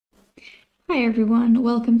Hi everyone,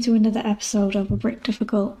 welcome to another episode of Brit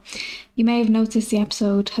Difficult. You may have noticed the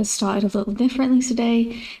episode has started a little differently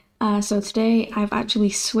today. So today I've actually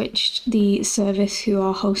switched the service who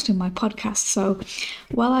are hosting my podcast. So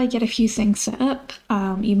while I get a few things set up,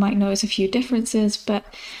 you might notice a few differences, but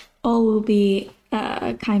all will be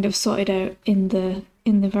kind of sorted out in the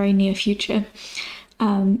very near future.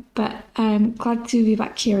 But I'm glad to be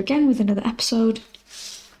back here again with another episode.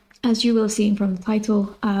 As you will have seen from the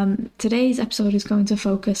title, today's episode is going to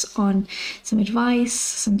focus on some advice,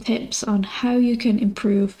 some tips on how you can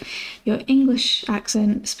improve your English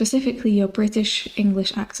accent, specifically your British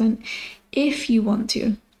English accent, if you want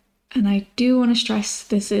to. And I do want to stress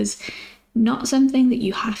this is not something that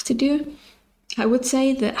you have to do. I would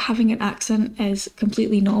say that having an accent is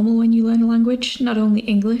completely normal when you learn a language, not only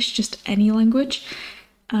English, just any language.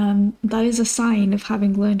 That is a sign of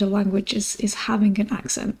having learned a language is having an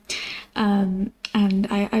accent. And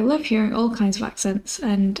I love hearing all kinds of accents,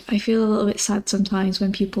 and I feel a little bit sad sometimes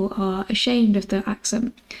when people are ashamed of their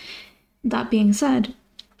accent. That being said,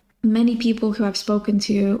 many people who I've spoken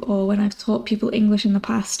to, or when I've taught people English in the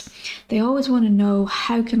past, they always want to know,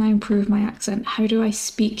 how can I improve my accent? How do I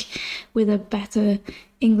speak with a better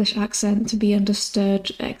English accent to be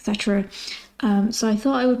understood, etc.? So I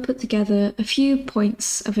thought I would put together a few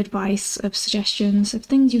points of advice, of suggestions, of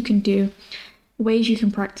things you can do, ways you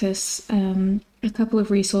can practice, a couple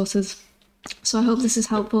of resources. So I hope this is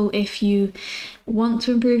helpful if you want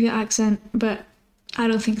to improve your accent, but I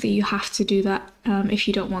don't think that you have to do that if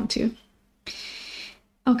you don't want to.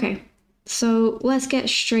 Okay, so let's get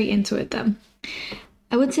straight into it then.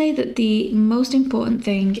 I would say that the most important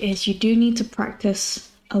thing is you do need to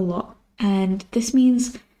practice a lot, and this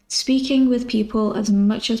means speaking with people as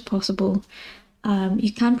much as possible.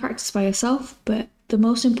 You can practice by yourself, but the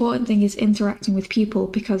most important thing is interacting with people,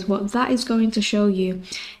 because what that is going to show you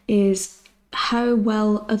is how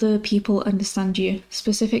well other people understand you,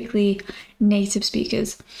 specifically native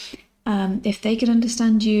speakers. If they can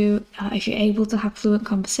understand you, if you're able to have fluent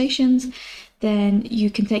conversations, then you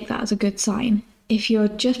can take that as a good sign. If you're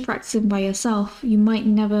just practicing by yourself, you might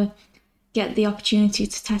never get the opportunity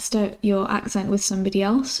to test out your accent with somebody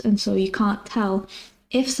else, and so you can't tell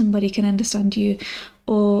if somebody can understand you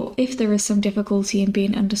or if there is some difficulty in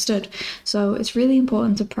being understood. So it's really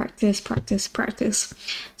important to practice.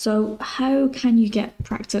 So how can you get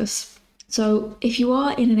practice? So if you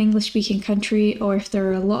are in an English-speaking country, or if there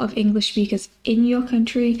are a lot of English speakers in your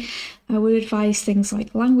country, I would advise things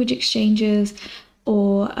like language exchanges,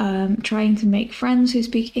 or trying to make friends who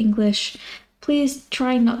speak English. Please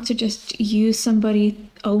try not to just use somebody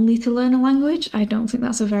only to learn a language. I don't think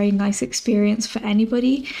that's a very nice experience for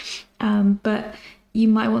anybody. But you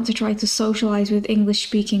might want to try to socialize with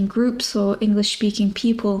English-speaking groups or English-speaking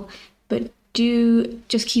people. But do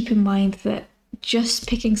just keep in mind that just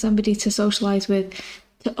picking somebody to socialize with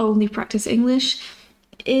to only practice English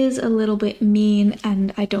is a little bit mean,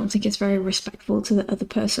 and I don't think it's very respectful to the other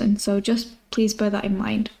person. So just please bear that in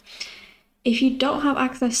mind. If you don't have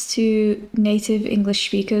access to native English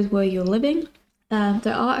speakers where you're living,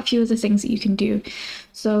 there are a few other things that you can do.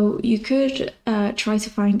 So you could try to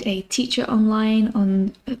find a teacher online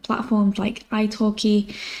on platforms like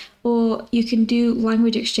italki, or you can do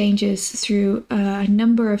language exchanges through a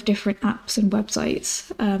number of different apps and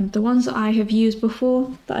websites. The ones that I have used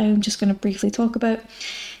before, that I'm just going to briefly talk about,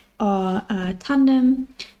 are Tandem,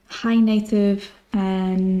 Hi Native,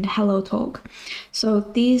 and Hello Talk. So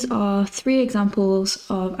these are 3 examples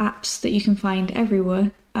of apps that you can find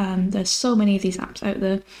everywhere. There's so many of these apps out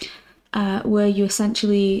there, where you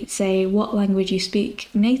essentially say what language you speak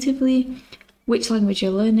natively, which language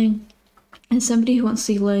you're learning, and somebody who wants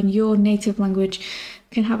to learn your native language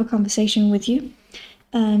can have a conversation with you.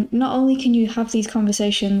 Not only can you have these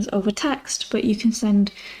conversations over text, but you can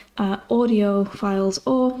send audio files,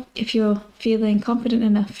 or if you're feeling confident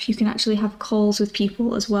enough, you can actually have calls with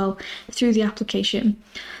people as well through the application.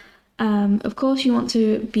 Of course, you want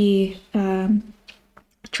to be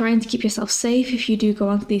trying to keep yourself safe if you do go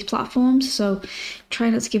onto these platforms, so try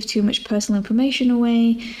not to give too much personal information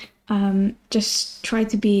away. Just try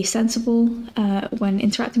to be sensible when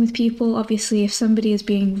interacting with people. Obviously, if somebody is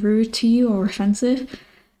being rude to you or offensive,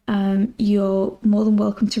 you're more than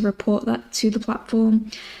welcome to report that to the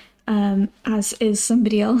platform, as is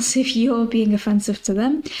somebody else if you're being offensive to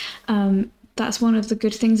them. That's one of the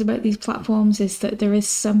good things about these platforms, is that there is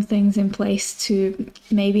some things in place to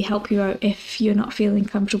maybe help you out if you're not feeling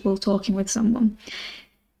comfortable talking with someone.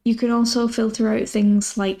 You can also filter out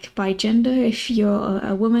things like by gender, if you're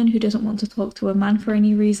a woman who doesn't want to talk to a man for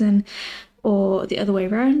any reason, or the other way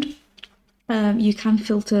around. You can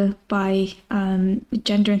filter by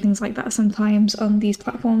gender and things like that sometimes on these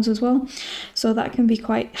platforms as well. So that can be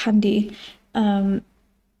quite handy,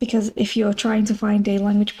 because if you're trying to find a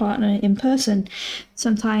language partner in person,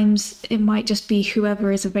 sometimes it might just be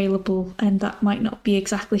whoever is available, and that might not be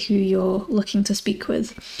exactly who you're looking to speak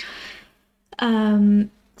with.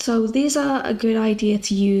 So these are a good idea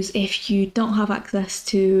to use if you don't have access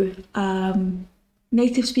to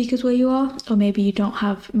native speakers where you are, or maybe you don't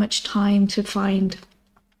have much time to find,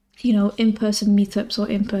 in-person meetups or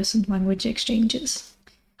in-person language exchanges.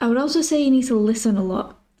 I would also say you need to listen a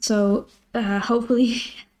lot. So hopefully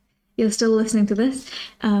you're still listening to this,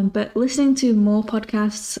 but listening to more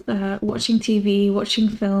podcasts, watching TV, watching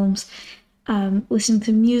films, listening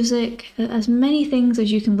to music, as many things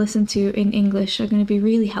as you can listen to in English are going to be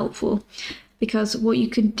really helpful, because what you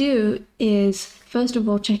can do is, first of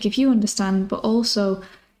all, check if you understand, but also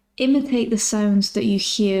imitate the sounds that you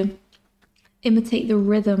hear, imitate the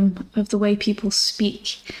rhythm of the way people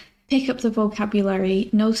speak, pick up the vocabulary,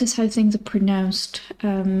 notice how things are pronounced,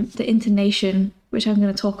 the intonation, which I'm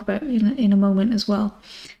going to talk about in a moment as well.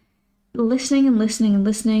 Listening and listening and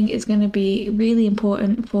listening is going to be really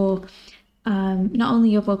important for not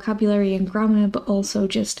only your vocabulary and grammar, but also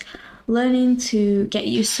just learning to get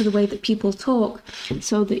used to the way that people talk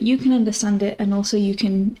so that you can understand it, and also you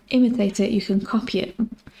can imitate it, you can copy it.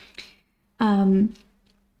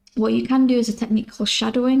 What you can do is a technique called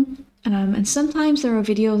shadowing, and sometimes there are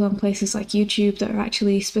videos on places like YouTube that are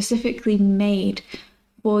actually specifically made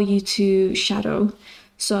for you to shadow.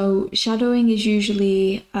 So shadowing is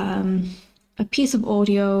usually a piece of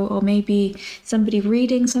audio, or maybe somebody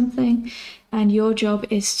reading something, and your job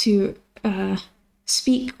is to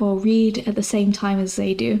speak or read at the same time as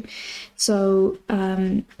they do. So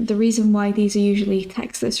the reason why these are usually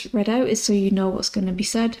text that's read out is so you know what's going to be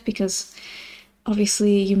said, because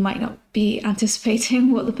obviously you might not be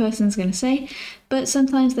anticipating what the person's going to say, but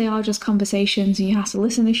sometimes they are just conversations and you have to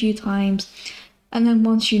listen a few times, and then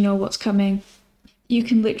once you know what's coming, you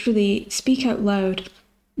can literally speak out loud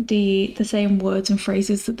the same words and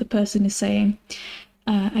phrases that the person is saying,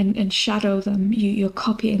 and shadow them. You're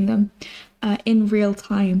copying them in real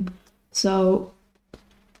time. So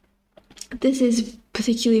this is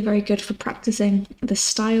particularly very good for practicing the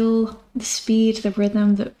style, the speed, the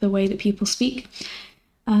rhythm, the way that people speak.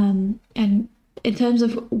 And in terms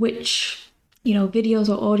of which videos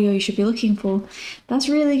or audio you should be looking for, that's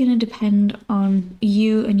really going to depend on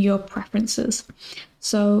you and your preferences.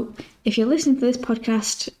 So if you're listening to this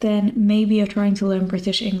podcast, then maybe you're trying to learn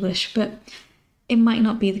British English, but it might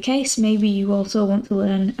not be the case. Maybe you also want to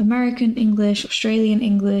learn American English, Australian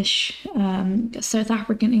English, South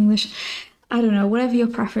African English. I don't know, whatever your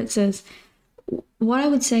preference is. What I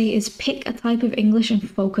would say is pick a type of English and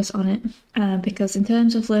focus on it, because in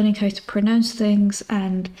terms of learning how to pronounce things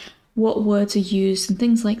and what words are used and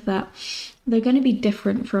things like that, they're going to be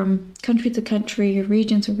different from country to country,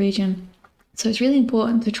 region to region. So it's really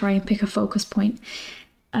important to try and pick a focus point.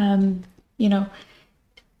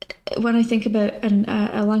 When I think about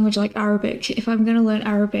a language like Arabic, if I'm going to learn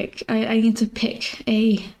Arabic, I need to pick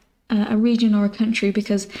a region or a country,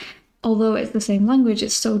 because although it's the same language,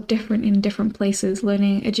 it's so different in different places.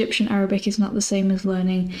 Learning Egyptian Arabic is not the same as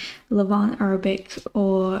learning Levant Arabic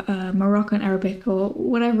or Moroccan Arabic or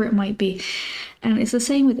whatever it might be. And it's the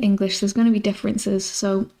same with English. There's going to be differences.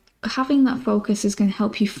 So having that focus is going to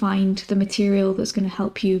help you find the material that's going to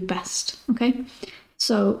help you best. Okay?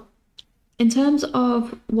 So in terms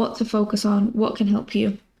of what to focus on, what can help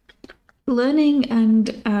you? Learning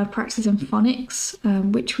and practicing phonics,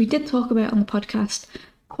 which we did talk about on the podcast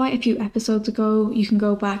quite a few episodes ago. You can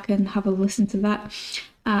go back and have a listen to that.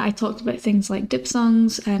 I talked about things like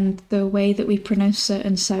diphthongs and the way that we pronounce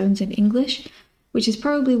certain sounds in English, which is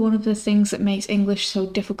probably one of the things that makes English so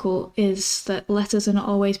difficult, is that letters are not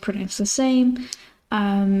always pronounced the same.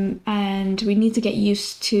 And we need to get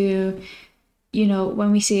used to,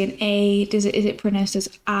 when we see an A, is it pronounced as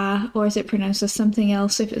a, or is it pronounced as something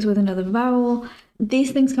else if it's with another vowel?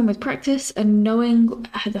 These things come with practice, and knowing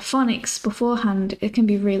the phonics beforehand, it can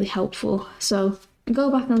be really helpful. So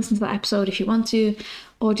go back and listen to that episode if you want to,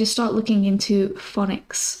 or just start looking into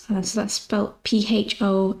phonics. So that's spelled Phonics.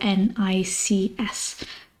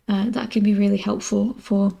 That can be really helpful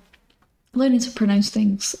for learning to pronounce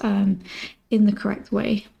things in the correct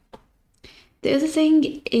way. The other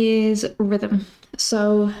thing is rhythm.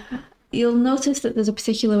 So you'll notice that there's a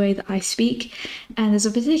particular way that I speak, and there's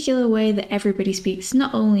a particular way that everybody speaks,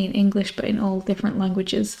 not only in English, but in all different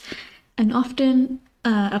languages. And often,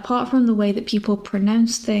 apart from the way that people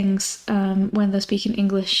pronounce things when they're speaking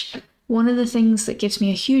English, one of the things that gives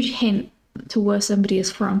me a huge hint to where somebody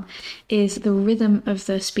is from is the rhythm of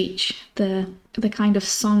their speech, the kind of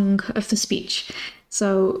song of the speech.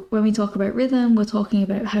 So when we talk about rhythm, we're talking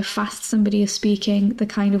about how fast somebody is speaking, the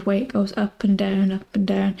kind of way it goes up and down, up and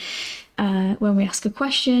down. When we ask a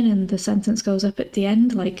question and the sentence goes up at the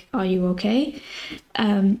end, like, are you okay?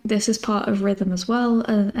 This is part of rhythm as well,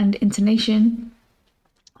 and intonation.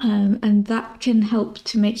 And that can help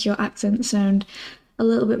to make your accent sound a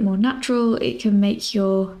little bit more natural. It can make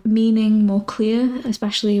your meaning more clear,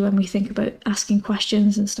 especially when we think about asking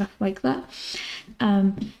questions and stuff like that.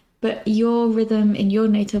 But your rhythm in your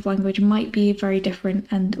native language might be very different,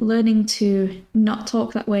 and learning to not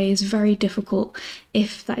talk that way is very difficult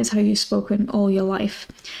if that is how you've spoken all your life.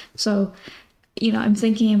 So, I'm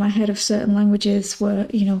thinking in my head of certain languages where,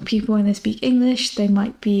 people when they speak English, they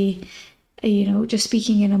might be, just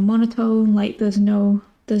speaking in a monotone, like there's no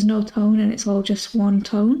tone and it's all just one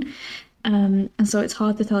tone. And so it's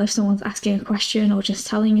hard to tell if someone's asking a question or just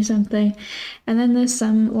telling you something. And then there's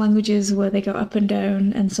some languages where they go up and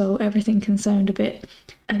down, and so everything can sound a bit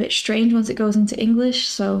strange once it goes into English.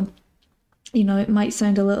 So, it might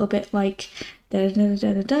sound a little bit like da da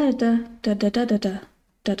da da da da da da da da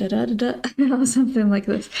da da da da or something like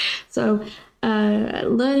this. So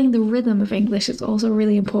learning the rhythm of English is also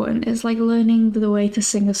really important. It's like learning the way to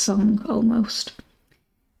sing a song almost.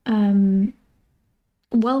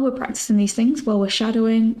 While we're practicing these things, while we're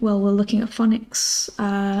shadowing, while we're looking at phonics,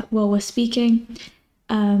 while we're speaking,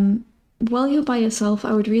 while you're by yourself,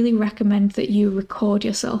 I would really recommend that you record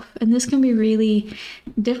yourself. And this can be really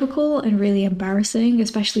difficult and really embarrassing,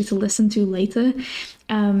 especially to listen to later.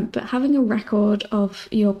 But having a record of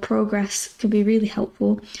your progress can be really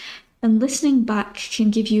helpful. And listening back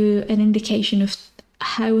can give you an indication of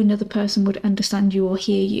how another person would understand you or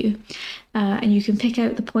hear you. And you can pick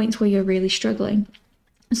out the points where you're really struggling.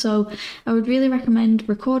 So I would really recommend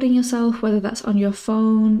recording yourself, whether that's on your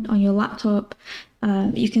phone, on your laptop.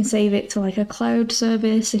 You can save it to like a cloud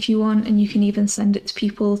service if you want, and you can even send it to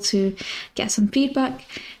people to get some feedback.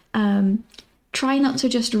 Try not to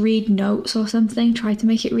just read notes or something. Try to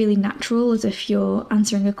make it really natural, as if you're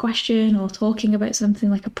answering a question or talking about something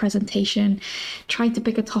like a presentation. Try to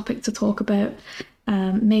pick a topic to talk about.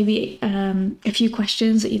 Maybe a few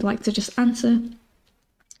questions that you'd like to just answer.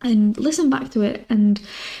 And listen back to it and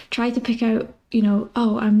try to pick out,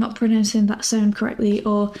 oh, I'm not pronouncing that sound correctly,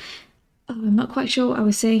 or oh, I'm not quite sure what I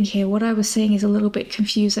was saying here. What I was saying is a little bit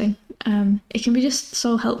confusing. It can be just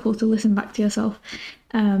so helpful to listen back to yourself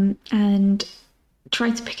and try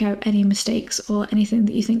to pick out any mistakes or anything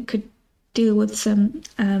that you think could deal with some,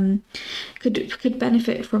 could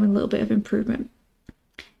benefit from a little bit of improvement.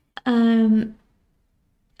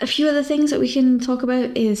 A few other things that we can talk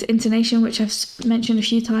about is intonation, which I've mentioned a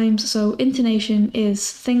few times. So intonation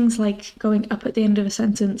is things like going up at the end of a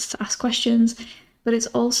sentence to ask questions, but it's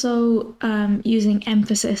also using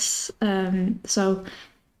emphasis. So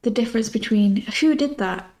the difference between who did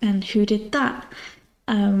that and who did that,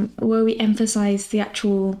 where we emphasize the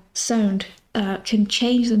actual sound, can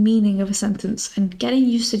change the meaning of a sentence. And getting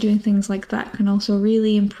used to doing things like that can also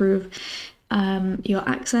really improve your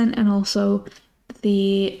accent and also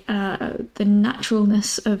the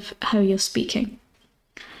naturalness of how you're speaking.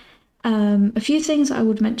 A few things I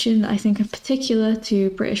would mention that I think are particular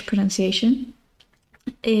to British pronunciation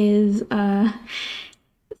is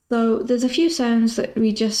so there's a few sounds that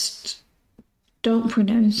we just don't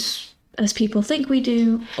pronounce as people think we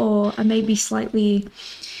do, or are maybe slightly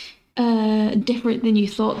different than you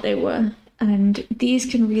thought they were, and these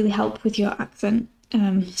can really help with your accent.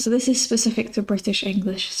 So this is specific to British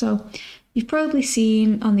English. So you've probably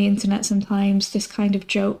seen on the internet sometimes this kind of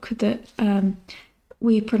joke that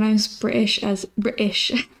we pronounce British as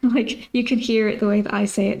British. Like, you can hear it the way that I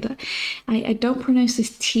say it. That I don't pronounce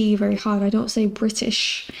this T very hard. I don't say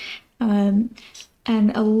British. And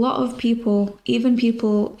a lot of people, even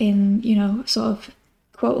people in, sort of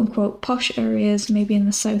quote unquote posh areas, maybe in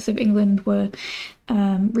the south of England where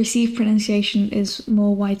received pronunciation is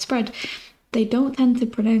more widespread, they don't tend to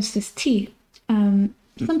pronounce this T.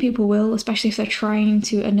 Some people will, especially if they're trying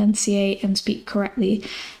to enunciate and speak correctly.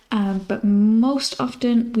 But most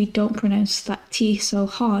often we don't pronounce that T so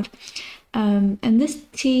hard. And this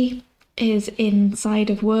T is inside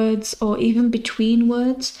of words or even between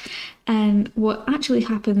words. And what actually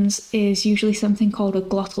happens is usually something called a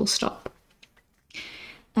glottal stop.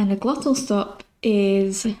 And a glottal stop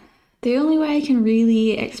is, the only way I can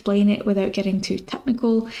really explain it without getting too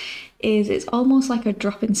technical, is it's almost like a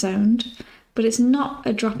drop-in sound. But it's not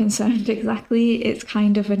a drop-in sound exactly. It's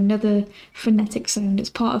kind of another phonetic sound. It's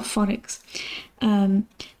part of phonics. And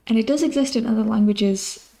it does exist in other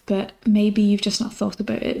languages, but maybe you've just not thought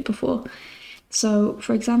about it before. So,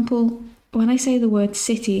 for example, when I say the word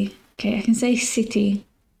city, okay, I can say city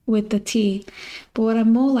with the T, but what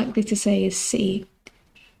I'm more likely to say is city,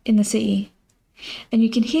 in the city. And you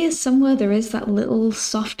can hear somewhere there is that little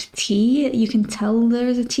soft T. You can tell there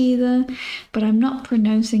is a T there, but I'm not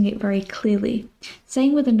pronouncing it very clearly.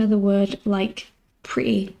 Same with another word like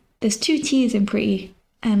pretty. There's 2 T's in pretty,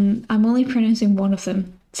 and I'm only pronouncing one of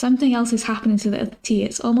them. Something else is happening to the other T.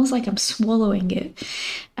 It's almost like I'm swallowing it.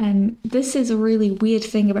 And this is a really weird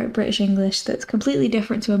thing about British English that's completely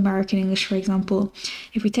different to American English, for example.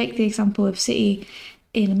 If we take the example of city,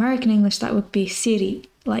 in American English that would be city.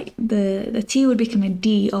 Like the T would become a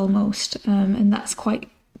D almost, and that's quite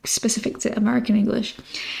specific to American English.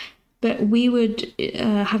 But we would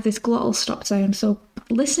have this glottal stop sound. So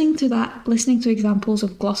listening to examples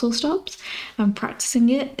of glottal stops and practicing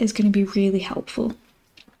it is going to be really helpful.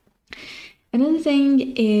 Another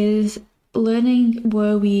thing is learning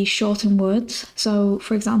where we shorten words. So,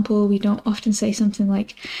 for example, we don't often say something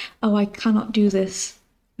like, oh, I cannot do this.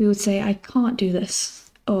 We would say, I can't do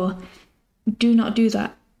this. Or, do not do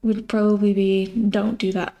that would probably be, don't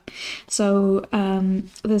do that. So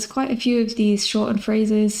there's quite a few of these shortened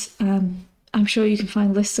phrases. I'm sure you can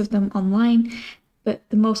find lists of them online, but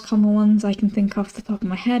the most common ones I can think off the top of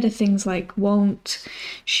my head are things like won't,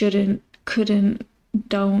 shouldn't, couldn't,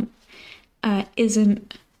 don't,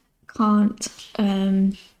 isn't, can't,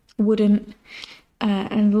 wouldn't,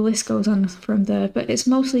 and the list goes on from there. But it's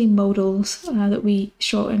mostly modals that we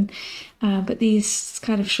shorten. But these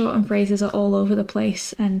kind of shortened phrases are all over the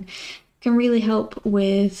place and can really help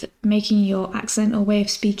with making your accent or way of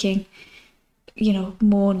speaking,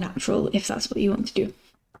 more natural if that's what you want to do.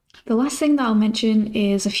 The last thing that I'll mention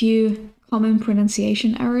is a few common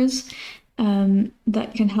pronunciation errors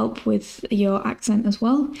that can help with your accent as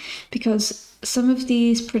well, because some of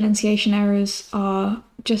these pronunciation errors are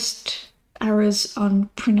just errors on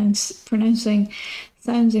pronouncing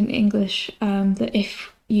sounds in English that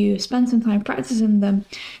if you spend some time practicing them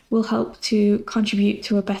will help to contribute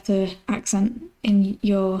to a better accent in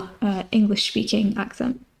your English speaking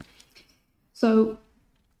accent. So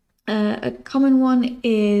a common one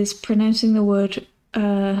is pronouncing the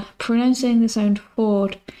sound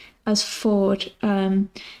Ford as Ford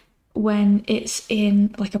when it's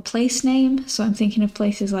in like a place name. So I'm thinking of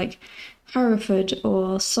places like Hereford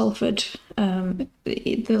or Salford.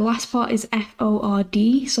 The last part is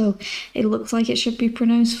F-O-R-D, so it looks like it should be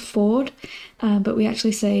pronounced Ford, but we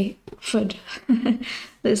actually say Fud.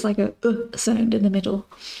 There's like a sound in the middle.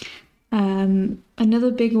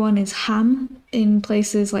 Another big one is ham in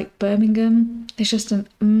places like Birmingham. It's just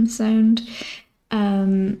an sound.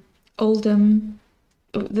 Oldham,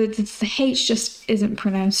 the H just isn't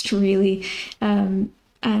pronounced really, and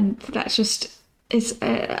that's just it's.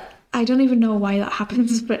 I don't even know why that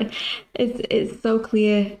happens, but it's so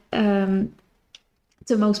clear to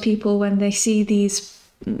most people when they see these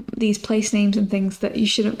place names and things that you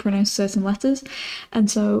shouldn't pronounce certain letters. And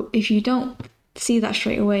so if you don't see that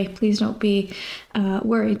straight away, please don't be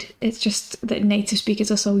worried. It's just that native speakers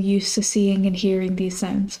are so used to seeing and hearing these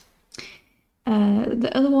sounds.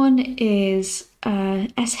 The other one is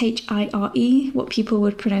S-H-I-R-E. What people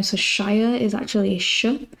would pronounce as Shire is actually a sh.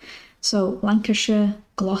 So Lancashire,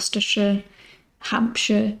 Gloucestershire,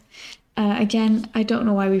 Hampshire. Again, I don't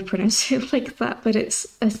know why we pronounce it like that, but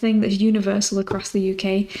it's a thing that's universal across the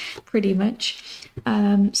UK, pretty much.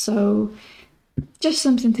 So just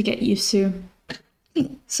something to get used to.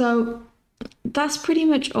 So that's pretty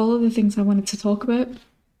much all of the things I wanted to talk about.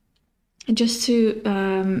 And just to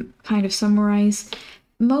kind of summarise,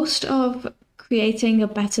 most of creating a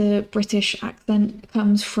better British accent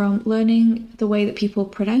comes from learning the way that people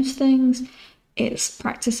pronounce things. It's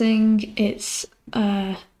practicing, it's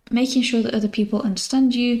making sure that other people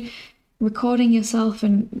understand you, recording yourself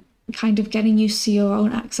and kind of getting used to your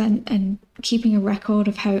own accent and keeping a record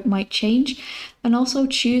of how it might change, and also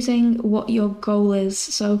choosing what your goal is.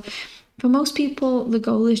 So for most people, the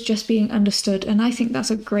goal is just being understood, and I think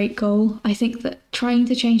that's a great goal. I think that trying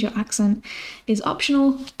to change your accent is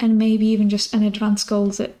optional and maybe even just an advanced goal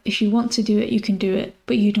that if you want to do it, you can do it,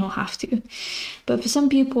 but you don't have to. But for some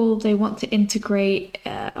people, they want to integrate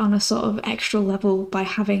on a sort of extra level by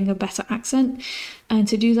having a better accent. And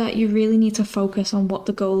to do that, you really need to focus on what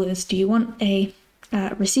the goal is. Do you want a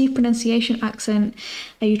received pronunciation accent?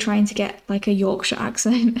 Are you trying to get like a Yorkshire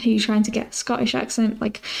accent? Are you trying to get a Scottish accent?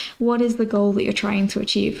 Like, what is the goal that you're trying to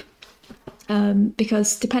achieve?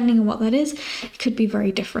 Because depending on what that is, it could be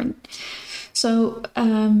very different. So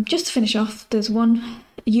just to finish off, there's one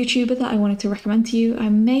YouTuber that I wanted to recommend to you. I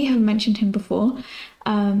may have mentioned him before,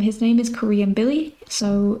 His name is Korean Billy.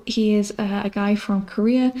 So he is a guy from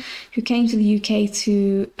Korea who came to the UK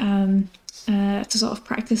to sort of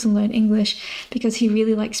practice and learn English because he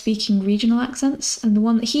really likes speaking regional accents. And the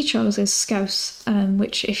one that he chose is Scouse,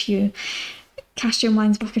 which, if you cast your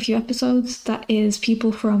minds back a few episodes, that is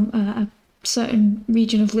people from a certain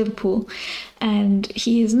region of Liverpool, and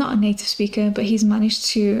he is not a native speaker, but he's managed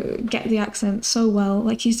to get the accent so well.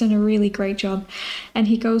 Like, he's done a really great job, and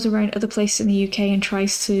he goes around other places in the UK and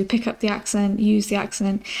tries to pick up the accent, use the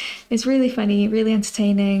accent. It's really funny, really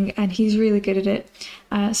entertaining, and he's really good at it.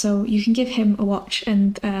 So you can give him a watch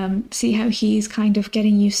and see how he's kind of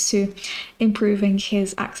getting used to improving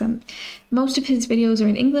his accent. Most of his videos are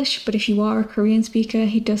in English, but if you are a Korean speaker,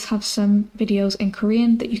 he does have some videos in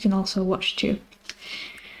Korean that you can also watch too.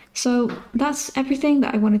 So that's everything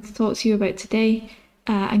that I wanted to talk to you about today.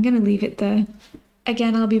 I'm going to leave it there.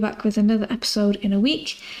 Again, I'll be back with another episode in a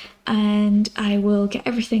week, and I will get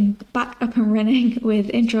everything back up and running with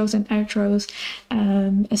intros and outros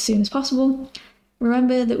as soon as possible.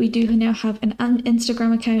 Remember that we do now have an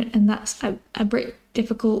Instagram account, and that's a Brit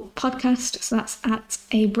Difficult podcast. So that's at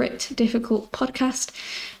a Brit Difficult podcast,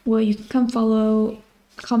 where you can come follow,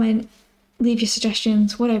 comment, leave your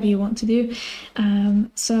suggestions, whatever you want to do.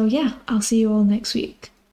 So yeah, I'll see you all next week.